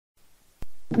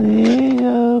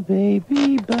Little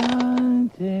baby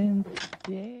bunting,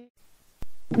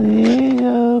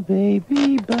 little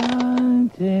baby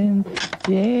bunting,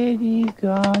 daddy's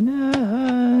gone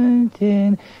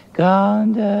a-hunting,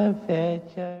 gone to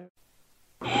fetch her.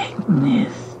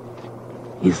 Agnes,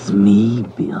 it's me,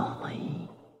 Billy.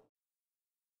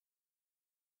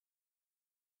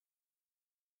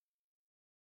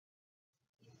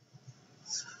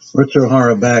 Retro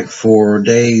Horror back for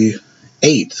day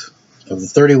 8 of the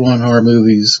 31 horror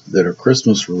movies that are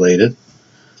Christmas related.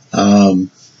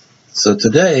 So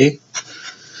today,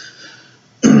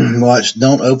 watched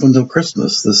Don't Open Til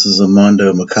Christmas. This is a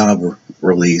Mondo Macabre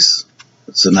release.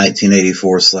 It's a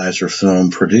 1984 slasher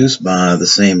film produced by the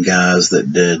same guys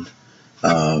that did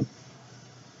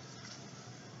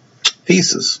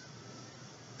Pieces.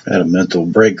 I had a mental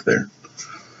break there.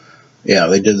 Yeah,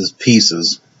 they did this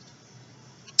Pieces.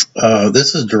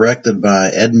 This is directed by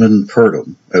Edmund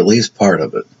Purdom, at least part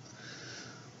of it.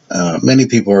 Many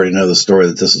people already know the story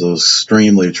that this is an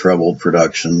extremely troubled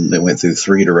production. They went through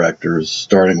 3 directors,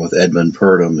 starting with Edmund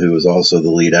Purdom, who is also the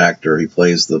lead actor. He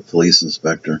plays the police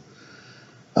inspector.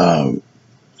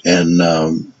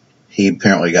 He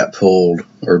apparently got pulled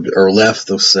or left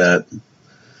the set.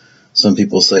 Some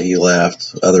people say he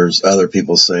left. Other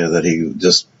people say that he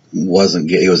just he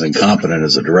was incompetent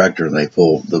as a director, and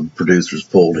the producers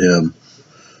pulled him.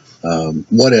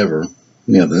 Whatever.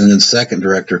 Then the second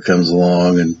director comes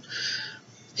along, and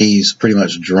he's pretty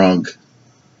much drunk,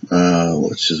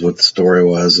 which is what the story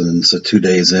was. And so 2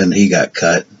 days in, he got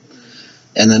cut.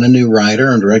 And then a new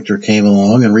writer and director came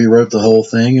along and rewrote the whole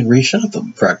thing and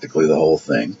reshot practically the whole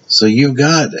thing. So you've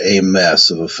got a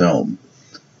mess of a film.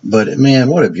 But man,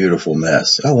 what a beautiful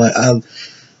mess!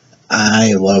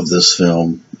 I love this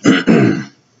film. I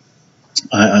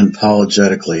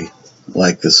unapologetically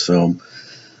like this film.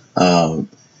 I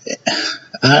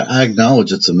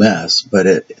acknowledge it's a mess,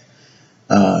 but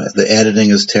the editing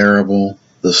is terrible.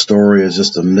 The story is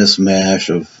just a mismatch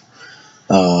of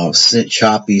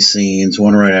choppy scenes,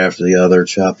 one right after the other,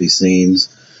 choppy scenes.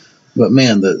 But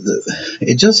man,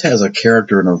 it just has a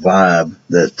character and a vibe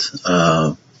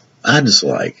that I just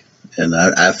like, and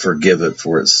I forgive it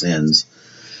for its sins.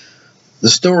 The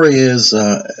story is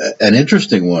an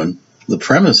interesting one. The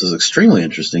premise is extremely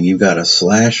interesting. You've got a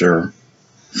slasher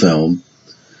film,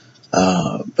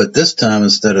 but this time,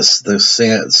 instead of the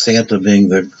Santa being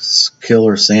the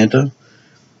killer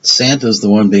Santa's the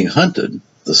one being hunted.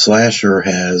 The slasher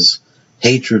has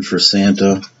hatred for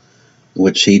Santa,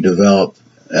 which he developed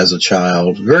as a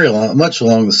child, much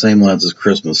along the same lines as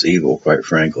Christmas Evil, quite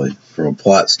frankly, from a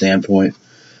plot standpoint.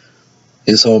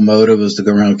 His whole motive is to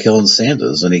go around killing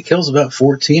Santas, and he kills about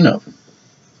 14 of them.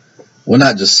 Well,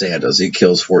 not just Santas. He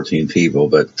kills 14 people,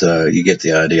 but you get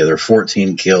the idea. There are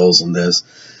 14 kills in this,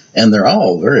 and they're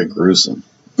all very gruesome.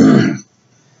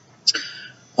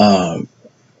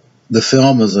 The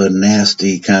film is a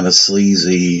nasty, kind of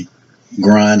sleazy,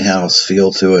 grindhouse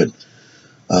feel to it.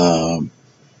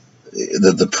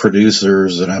 The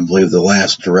producers, and I believe the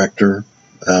last director,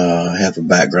 have a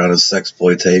background in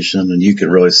sexploitation, and you can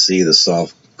really see the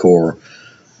softcore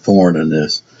porn in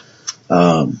this.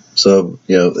 So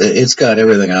it's got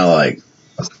everything I like.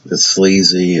 It's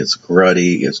sleazy, it's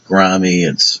gruddy, it's grimy,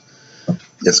 it's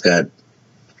got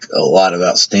a lot of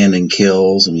outstanding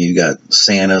kills. I mean, you got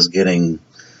Santas getting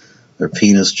their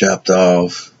penis chopped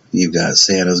off. You've got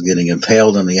Santas getting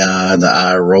impaled in the eye, and the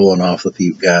eye rolling off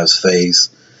the guy's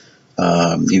face.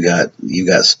 You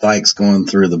got spikes going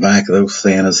through the back of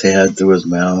Santa's head, through his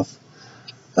mouth.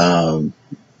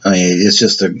 I mean, it's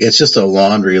just a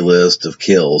laundry list of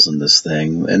kills in this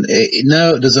thing. And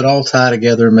does it all tie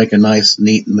together and make a nice,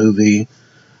 neat movie,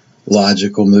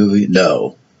 logical movie?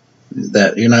 No,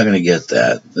 that you're not going to get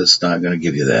that. It's not going to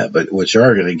give you that. But what you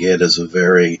are going to get is a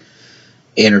very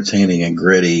entertaining and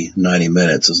gritty 90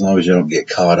 minutes, as long as you don't get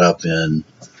caught up in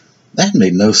that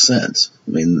made no sense.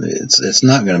 I mean, it's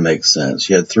not going to make sense.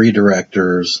 You had 3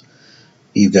 directors.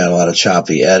 You've got a lot of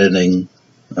choppy editing.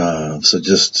 So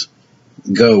just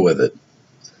go with it.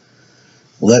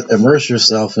 Immerse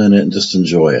yourself in it and just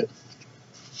enjoy it.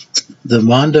 The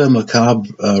Mondo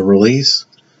Macabre release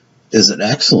is an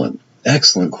excellent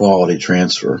quality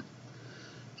transfer.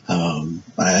 I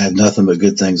have nothing but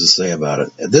good things to say about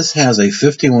it. This has a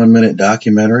 51-minute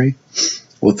documentary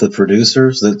with the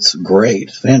producers. That's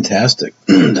great. Fantastic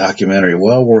documentary.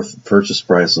 Well worth the purchase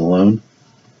price alone.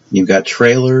 You've got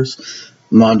trailers,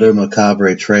 Mondo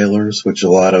Macabre trailers, which a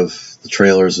lot of the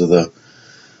trailers are the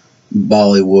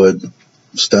Bollywood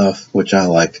stuff, which I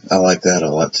like. I like that a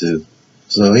lot too.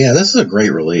 So yeah, this is a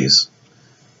great release.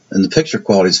 And the picture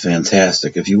quality is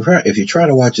fantastic. If you try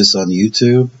to watch this on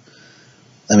YouTube,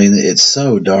 I mean, it's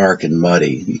so dark and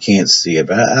muddy, you can't see it.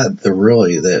 But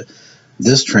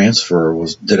this transfer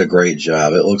did a great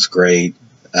job. It looks great.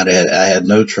 I had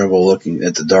no trouble looking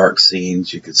at the dark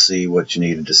scenes. You could see what you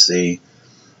needed to see.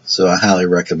 So I highly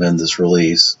recommend this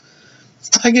release.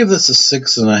 I give this a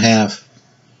 6.5.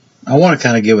 I want to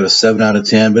kind of give it a 7 out of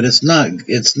 10, but it's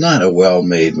not a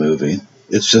well-made movie.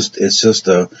 It's just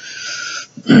a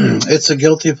it's a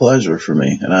guilty pleasure for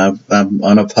me, and I'm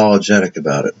unapologetic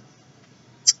about it.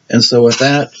 And so with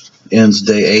that ends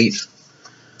day 8,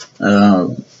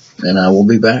 and I will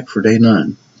be back for day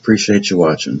 9. Appreciate you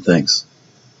watching. Thanks.